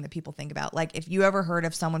one thing that people think about. Like if you ever heard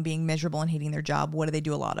of someone being miserable and hating their job, what do they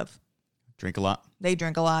do a lot of? Drink a lot. They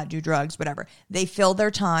drink a lot, do drugs, whatever. They fill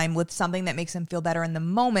their time with something that makes them feel better in the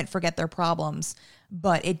moment, forget their problems,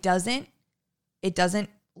 but it doesn't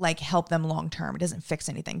like help them long term. It doesn't fix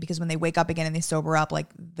anything because when they wake up again and they sober up, like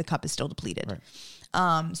the cup is still depleted.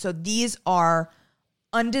 Right. So these are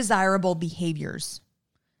undesirable behaviors,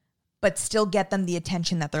 but still get them the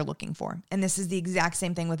attention that they're looking for. And this is the exact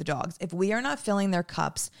same thing with the dogs. If we are not filling their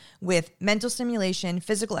cups with mental stimulation,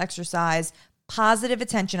 physical exercise, positive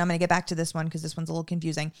attention, I'm going to get back to this one because this one's a little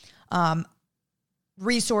confusing.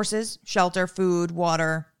 Resources, shelter, food,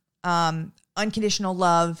 water, unconditional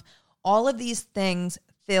love, all of these things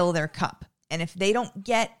fill their cup. And if they don't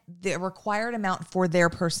get the required amount for their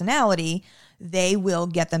personality, they will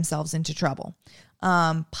get themselves into trouble.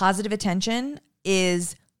 Positive attention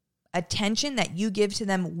is attention that you give to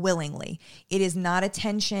them willingly. It is not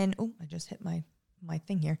attention. Oh, I just hit my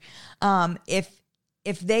thing here.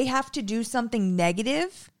 If they have to do something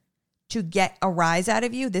negative to get a rise out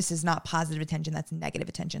of you, this is not positive attention. That's negative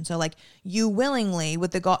attention. So like you willingly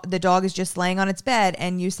with the dog is just laying on its bed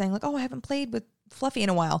and you saying like, oh, I haven't played with Fluffy in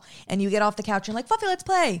a while. And you get off the couch and like, Fluffy, let's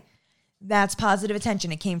play. That's positive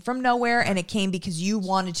attention. It came from nowhere and it came because you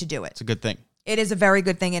wanted to do it. It's a good thing. It is a very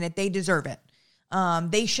good thing, and they deserve it.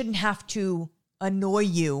 They shouldn't have to annoy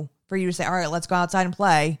you for you to say, all right, let's go outside and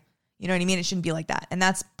play. You know what I mean? It shouldn't be like that. And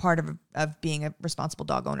that's part of being a responsible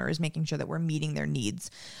dog owner is making sure that we're meeting their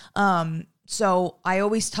needs. So I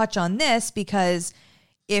always touch on this because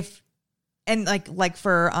like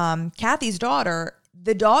for Kathy's daughter,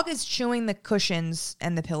 the dog is chewing the cushions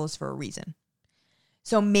and the pillows for a reason.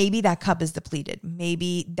 So maybe that cup is depleted.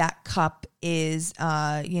 Maybe that cup is,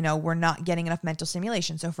 we're not getting enough mental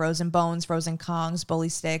stimulation. So frozen bones, frozen Kongs, bully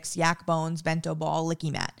sticks, yak bones, bento ball,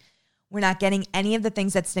 licky mat. We're not getting any of the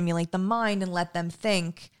things that stimulate the mind and let them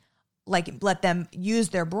think, like let them use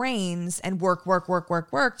their brains and work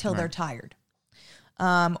till they're tired.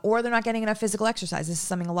 Or they're not getting enough physical exercise. This is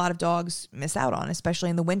something a lot of dogs miss out on, especially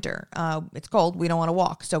in the winter. It's cold. We don't want to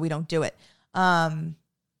walk, so we don't do it.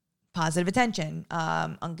 Positive attention,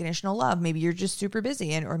 unconditional love. Maybe you're just super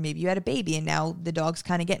busy or maybe you had a baby and now the dog's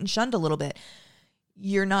kind of getting shunned a little bit.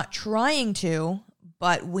 You're not trying to,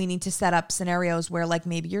 but we need to set up scenarios where like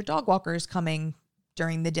maybe your dog walker is coming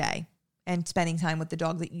during the day and spending time with the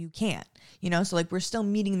dog that you can't, so like we're still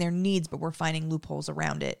meeting their needs, but we're finding loopholes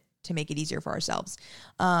around it to make it easier for ourselves.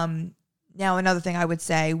 Now, another thing I would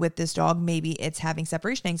say with this dog, maybe it's having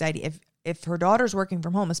separation anxiety. If her daughter's working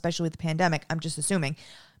from home, especially with the pandemic, I'm just assuming,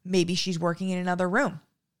 maybe she's working in another room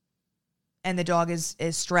and the dog is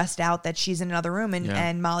stressed out that she's in another room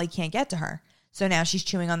and Molly can't get to her. So now she's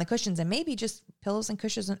chewing on the cushions and maybe just pillows and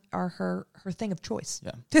cushions are her thing of choice.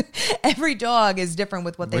 Yeah. Every dog is different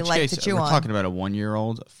with what they like to chew on. We're talking about a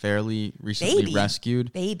 1-year-old, fairly recently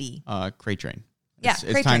rescued baby. Crate train.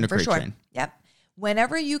 It's time to crate train. Yep.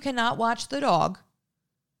 Whenever you cannot watch the dog.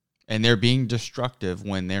 And they're being destructive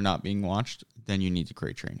when they're not being watched, then you need to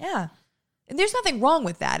crate train. Yeah. And there's nothing wrong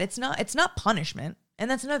with that. It's not punishment. And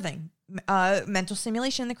that's another thing. Mental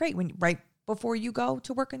stimulation in the crate right before you go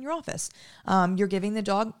to work in your office. You're giving the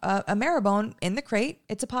dog a Maribone in the crate.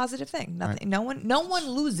 It's a positive thing. Nothing. Right. No one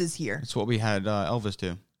loses here. It's what we had Elvis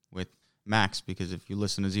do with Max, because if you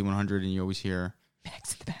listen to Z100 and you always hear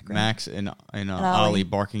Max in the background. Max and Ollie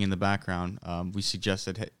barking in the background, we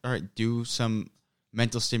suggested, hey, all right, do some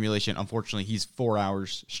mental stimulation. Unfortunately, he's 4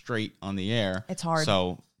 hours straight on the air. It's hard.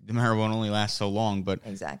 So the Maribone only lasts so long, but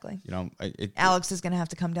exactly. Alex is going to have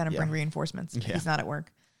to come down and bring reinforcements. Yeah. He's not at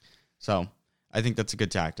work. So I think that's a good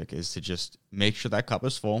tactic, is to just make sure that cup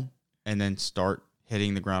is full and then start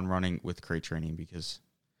hitting the ground running with crate training, because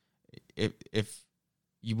if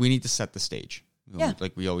we need to set the stage. Yeah.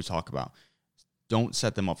 Like we always talk about. Don't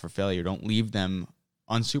set them up for failure. Don't leave them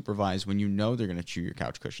unsupervised when you know they're going to chew your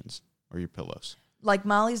couch cushions or your pillows. Like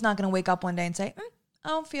Molly's not going to wake up one day and say, I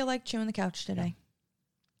don't feel like chewing the couch today.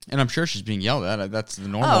 And I'm sure she's being yelled at. That's the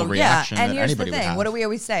normal reaction and that here's anybody the would thing. have. What do we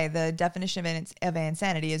always say? The definition of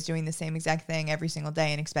insanity is doing the same exact thing every single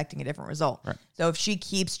day and expecting a different result. Right. So if she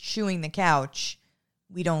keeps chewing the couch,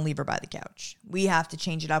 we don't leave her by the couch. We have to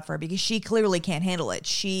change it up for her because she clearly can't handle it.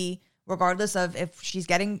 She, regardless of if she's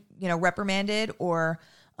getting, reprimanded or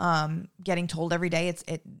getting told every day,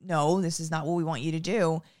 no, this is not what we want you to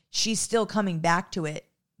do. She's still coming back to it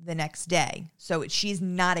the next day. So she's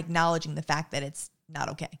not acknowledging the fact that it's not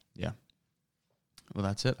okay. Yeah. Well,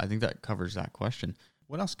 that's it. I think that covers that question.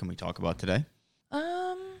 What else can we talk about today?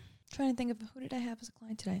 Trying to think of who did I have as a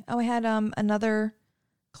client today? Oh, I had another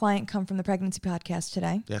client come from the pregnancy podcast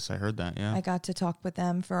today. Yes, I heard that. Yeah. I got to talk with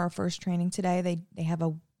them for our first training today. They have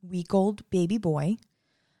a week-old baby boy.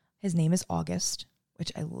 His name is August,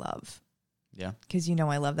 which I love. Yeah. Because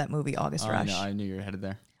I love that movie, August Rush. I knew you were headed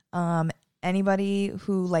there. Anybody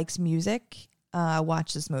who likes music,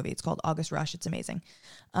 watch this movie. It's called August Rush. It's amazing.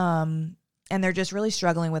 And they're just really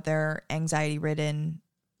struggling with their anxiety-ridden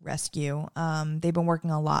rescue. They've been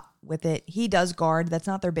working a lot with it. He does guard. That's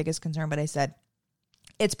not their biggest concern, but I said,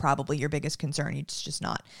 it's probably your biggest concern. It's just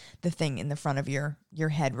not the thing in the front of your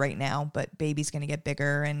head right now, but baby's going to get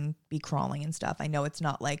bigger and be crawling and stuff. I know it's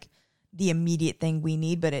not like the immediate thing we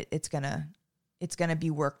need, but it's going to be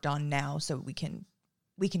worked on now so we can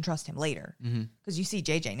trust him later. Because you see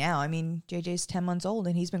JJ now. I mean, JJ's 10 months old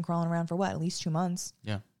and he's been crawling around for what? At least 2 months.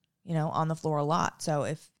 Yeah. On the floor a lot. So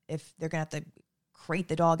if they're going to have to crate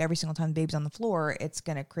the dog every single time the baby's on the floor, it's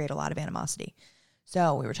going to create a lot of animosity.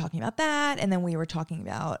 So we were talking about that. And then we were talking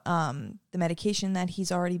about the medication that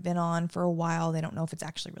he's already been on for a while. They don't know if it's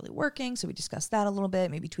actually really working. So we discussed that a little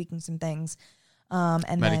bit, maybe tweaking some things.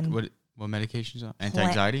 Then what medications are?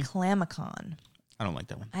 Anti-anxiety? Clamicon. I don't like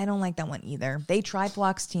that one. I don't like that one either. They tried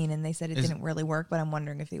fluoxetine and they said it didn't really work, but I'm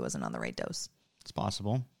wondering if he wasn't on the right dose. It's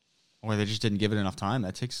possible. Or they just didn't give it enough time.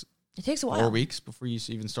 It takes a while. 4 weeks before you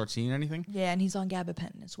even start seeing anything. Yeah, and he's on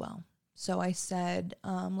gabapentin as well. So I said,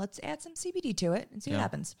 let's add some CBD to it and see what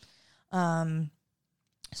happens.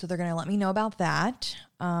 So they're going to let me know about that.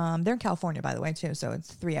 They're in California, by the way, too. So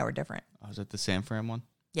it's 3 hour different. Oh, is it the San Fran one?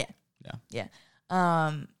 Yeah. Yeah.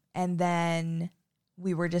 And then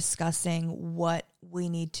we were discussing what we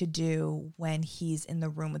need to do when he's in the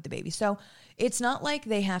room with the baby. So it's not like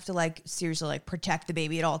they have to seriously protect the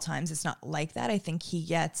baby at all times. It's not like that. I think he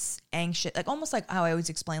gets anxious, almost like how I always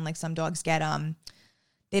explain, some dogs get,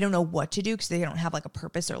 they don't know what to do because they don't have a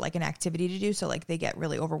purpose or an activity to do. So they get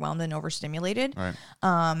really overwhelmed and overstimulated. Right.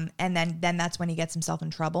 And then that's when he gets himself in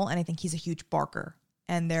trouble. And I think he's a huge barker.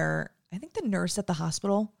 And I think the nurse at the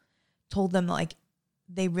hospital told them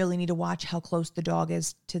they really need to watch how close the dog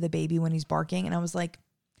is to the baby when he's barking. And I was like,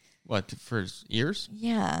 what, for his ears?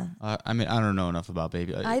 Yeah. I mean, I don't know enough about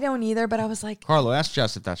baby. I don't either, but I was like, Carlo, ask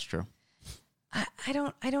Jess if that's true. I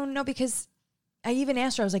don't know, because I even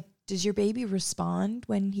asked her, I was like, does your baby respond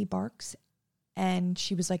when he barks? And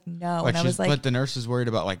she was like, no. And I was like, but the nurse is worried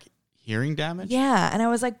about hearing damage? Yeah. And I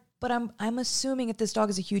was like, but I'm assuming if this dog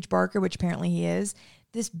is a huge barker, which apparently he is,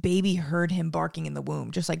 this baby heard him barking in the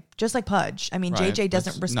womb, just like Pudge. I mean, right. JJ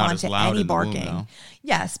doesn't respond to any barking. Womb,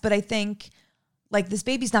 yes, but I think this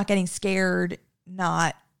baby's not getting scared,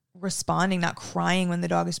 not responding, not crying when the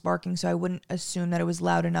dog is barking. So I wouldn't assume that it was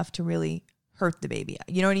loud enough to really hurt the baby.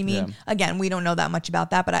 You know what I mean? Yeah. Again, we don't know that much about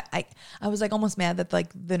that, but I was almost mad that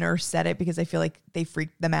the nurse said it because I feel like they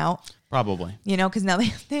freaked them out. Probably. Because now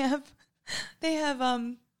they have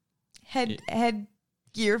head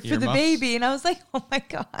gear for the Earmuffs. baby, and I was like, oh my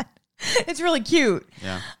god, it's really cute.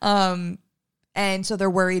 Yeah. And so they're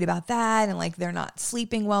worried about that, and they're not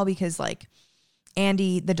sleeping well because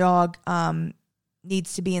Andy the dog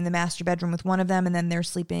needs to be in the master bedroom with one of them, and then they're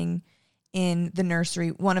sleeping in the nursery.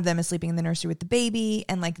 One of them is sleeping in the nursery with the baby,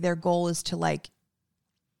 and their goal is to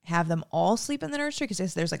have them all sleep in the nursery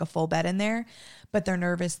because there's a full bed in there, but they're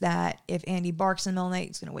nervous that if Andy barks in the middle of the night,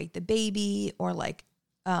 it's going to wake the baby, or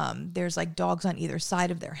there's dogs on either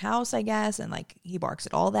side of their house, I guess, and he barks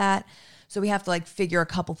at all that. So we have to figure a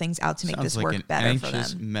couple things out to make this work better for them.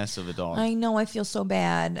 Anxious mess of a dog. I know, I feel so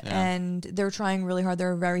bad, and they're trying really hard.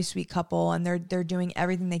 They're a very sweet couple, and they're doing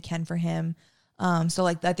everything they can for him. So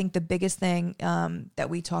I think the biggest thing that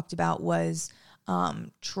we talked about was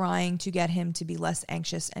trying to get him to be less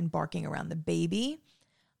anxious and barking around the baby.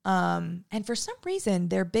 And for some reason,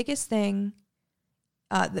 their biggest thing.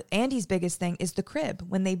 Andy's biggest thing is the crib.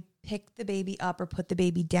 When they pick the baby up or put the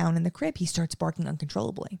baby down in the crib, he starts barking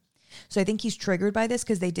uncontrollably. So I think he's triggered by this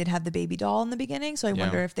because they did have the baby doll in the beginning. So I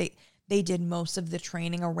wonder if they did most of the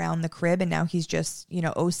training around the crib and now he's just,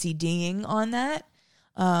 OCDing on that.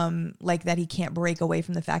 Like that he can't break away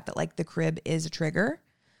from the fact that like the crib is a trigger.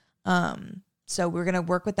 So we're going to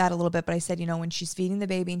work with that a little bit. But I said, when she's feeding the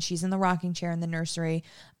baby and she's in the rocking chair in the nursery,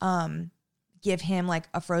 give him like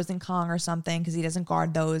a frozen Kong or something because he doesn't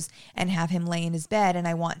guard those and have him lay in his bed. And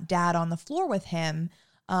I want dad on the floor with him,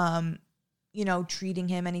 treating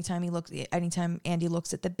him anytime Andy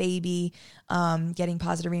looks at the baby, getting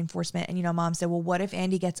positive reinforcement. And, mom said, well, what if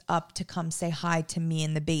Andy gets up to come say hi to me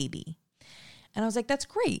and the baby? And I was like, that's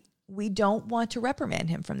great. We don't want to reprimand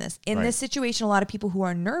him from this. In this situation, a lot of people who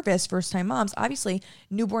are nervous, first-time moms, obviously,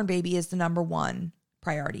 newborn baby is the number one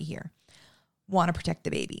priority here. Want to protect the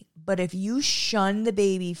baby. But if you shun the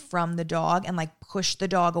baby from the dog and like push the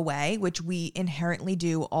dog away, which we inherently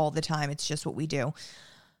do all the time, it's just what we do,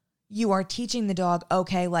 you are teaching the dog,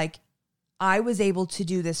 okay, like I was able to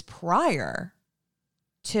do this prior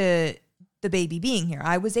to the baby being here.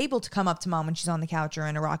 I was able to come up to mom when she's on the couch or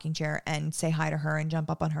in a rocking chair and say hi to her and jump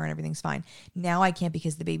up on her and everything's fine. Now I can't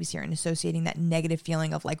because the baby's here, and associating that negative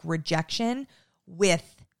feeling of like rejection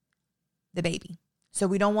with the baby. So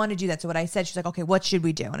we don't want to do that. So what I said, she's like, okay, what should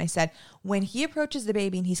we do? And I said, when he approaches the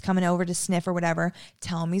baby and he's coming over to sniff or whatever,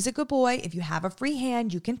 tell him he's a good boy. If you have a free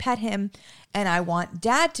hand, you can pet him. And I want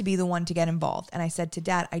dad to be the one to get involved. And I said to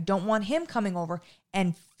dad, I don't want him coming over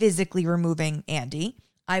and physically removing Andy.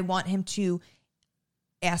 I want him to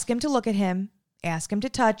ask him to look at him, ask him to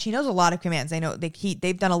touch. He knows a lot of commands. I know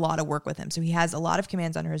they've done a lot of work with him. So he has a lot of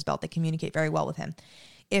commands under his belt that communicate very well with him.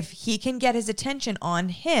 If he can get his attention on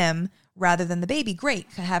him rather than the baby, great.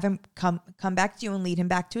 Have him come back to you and lead him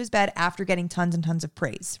back to his bed after getting tons and tons of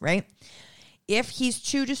praise, right? If he's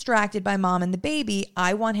too distracted by mom and the baby,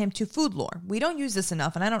 I want him to food lure. We don't use this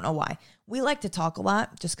enough, and I don't know why. We like to talk a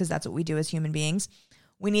lot just because that's what we do as human beings.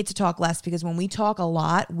 We need to talk less because when we talk a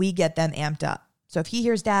lot, we get them amped up. So if he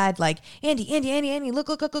hears dad like, Andy, look,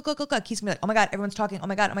 he's going to be like, oh my God, everyone's talking. Oh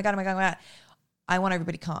my God. I want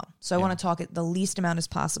everybody calm. So I want to talk at the least amount as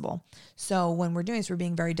possible. So when we're doing this, we're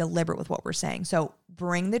being very deliberate with what we're saying. So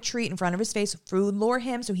bring the treat in front of his face, food lure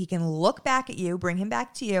him so he can look back at you, bring him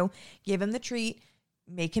back to you, give him the treat,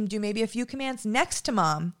 make him do maybe a few commands next to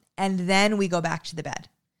mom, and then we go back to the bed.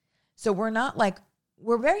 So we're not like,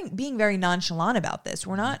 being very nonchalant about this.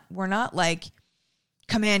 We're not like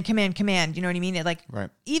command. You know what I mean?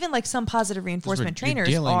 Even like some positive reinforcement trainers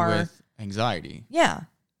dealing are with anxiety. Yeah.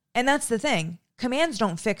 And that's the thing. Commands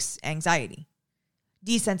don't fix anxiety.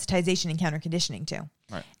 Desensitization and counter conditioning too.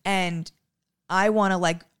 Right. And I want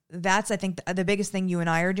to that's, I think, the biggest thing you and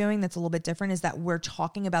I are doing that's a little bit different is that we're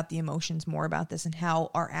talking about the emotions more about this and how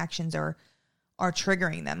our actions are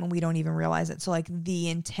triggering them and we don't even realize it. So like the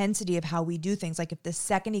intensity of how we do things, like if the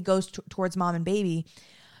second he goes towards mom and baby,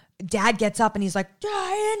 dad gets up and he's like,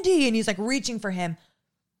 Andy, and he's like reaching for him.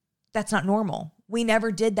 That's not normal. We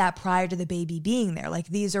never did that prior to the baby being there. Like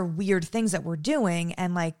these are weird things that we're doing.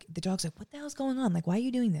 And like the dog's like, what the hell's going on? Like, why are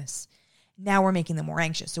you doing this? Now we're making them more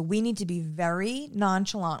anxious. So we need to be very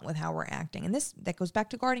nonchalant with how we're acting. And that goes back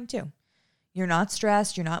to guarding too. You're not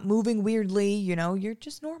stressed. You're not moving weirdly. You're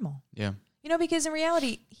just normal. Yeah. Because in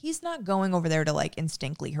reality, he's not going over there to like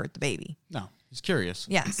instinctively hurt the baby. No, he's curious.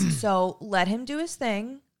 Yes. So let him do his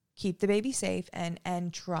thing, keep the baby safe,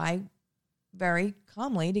 and try very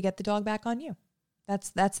calmly to get the dog back on you.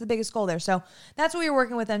 That's the biggest goal there. So that's what we were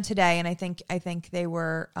working with them today, and I think they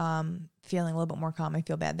were feeling a little bit more calm. I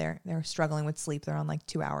feel bad. They're struggling with sleep. They're on like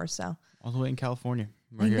 2 hours. So all the way in California,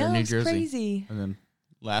 we're here in New Jersey, crazy. And then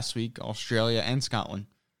last week Australia and Scotland.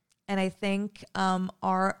 And I think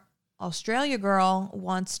our Australia girl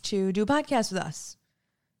wants to do a podcast with us.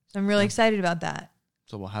 So I'm really excited about that.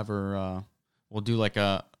 So we'll have her, we'll do like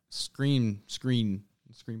a screen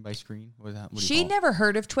by screen. What is that? She never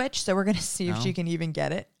heard of Twitch, so we're going to see if she can even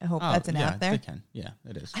get it. I hope that's an app there. They can. Yeah,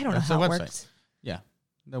 it is. I don't know how it works. Yeah,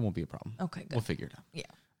 that won't be a problem. Okay, good. We'll figure it out. Yeah.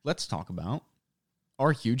 Let's talk about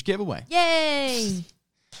our huge giveaway. Yay!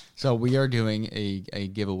 So we are doing a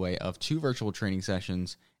giveaway of 2 virtual training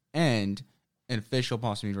sessions and an official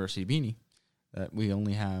Boston University beanie that we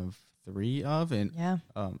only have 3 of. And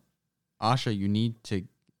Asha, you need to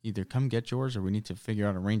either come get yours or we need to figure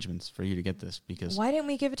out arrangements for you to get this because... Why didn't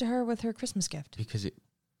we give it to her with her Christmas gift? Because it...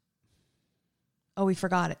 Oh, we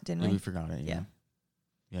forgot it, didn't we? We forgot it, yeah.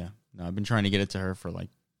 Yeah. No, I've been trying to get it to her for like...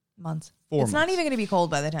 months. 4 months. It's not even going to be cold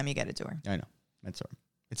by the time you get it to her. I know. That's all right.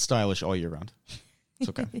 It's stylish all year round. It's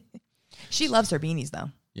okay. She loves her beanies, though.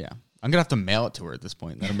 Yeah. I'm going to have to mail it to her at this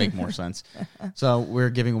point. That'll make more sense. So we're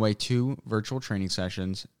giving away 2 virtual training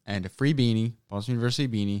sessions and a free beanie, Boston University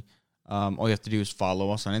beanie. All you have to do is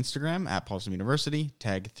follow us on Instagram at Paulson University,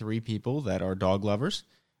 tag 3 people that are dog lovers,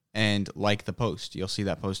 and like the post. You'll see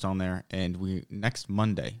that post on there. And next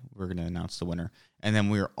Monday, we're going to announce the winner. And then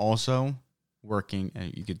we're also working,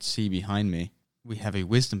 and you could see behind me, we have a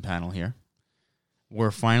wisdom panel here.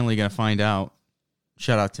 We're finally going to find out.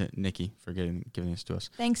 Shout out to Nikki for giving this to us.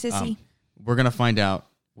 Thanks, Sissy. We're going to find out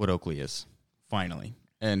what Oakley is, finally.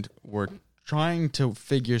 And we're trying to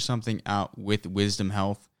figure something out with Wisdom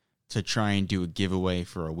Health to try and do a giveaway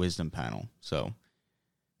for a wisdom panel. So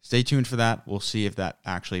stay tuned for that. We'll see if that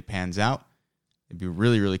actually pans out. It'd be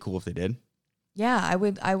really, really cool if they did. Yeah, I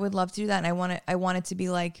would love to do that. And I want it to be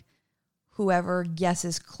like whoever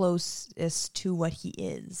guesses closest to what he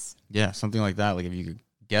is. Yeah, something like that. Like if you could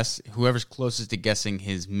guess, whoever's closest to guessing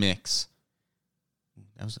his mix.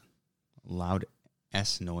 That was a loud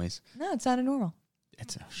S noise. No, it sounded normal.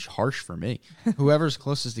 It's harsh for me. Whoever's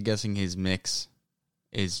closest to guessing his mix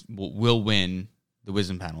will win the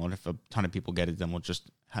wisdom panel. And if a ton of people get it, then we'll just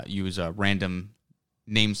use a random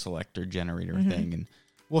name selector generator thing, and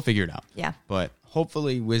we'll figure it out. Yeah. But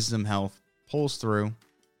hopefully Wisdom Health pulls through.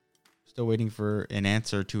 Still waiting for an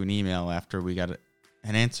answer to an email after we got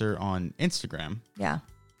an answer on Instagram. Yeah.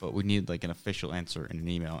 But we need like an official answer in an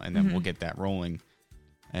email, and then we'll get that rolling.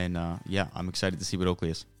 And yeah, I'm excited to see what Oakley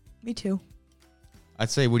is. Me too. I'd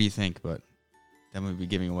say, what do you think? But then we'd be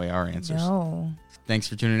giving away our answers. No. Thanks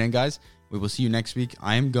for tuning in, guys. We will see you next week.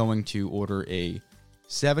 I am going to order a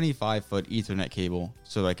 75-foot Ethernet cable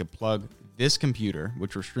so that I could plug this computer,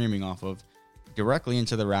 which we're streaming off of, directly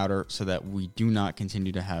into the router so that we do not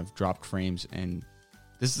continue to have dropped frames. And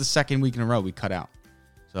this is the second week in a row we cut out.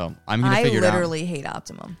 So I'm going to figure it out. I literally hate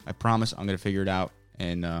Optimum. I promise I'm going to figure it out.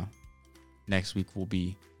 And next week will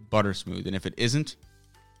be butter smooth. And if it isn't,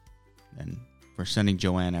 then we're sending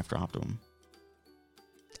Joanne after Optimum.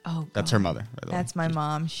 Oh, God. That's her mother, by the way. That's my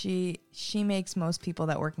mom. She makes most people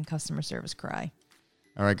that work in customer service cry.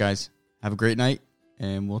 All right, guys. Have a great night,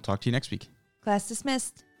 and we'll talk to you next week. Class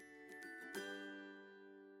dismissed.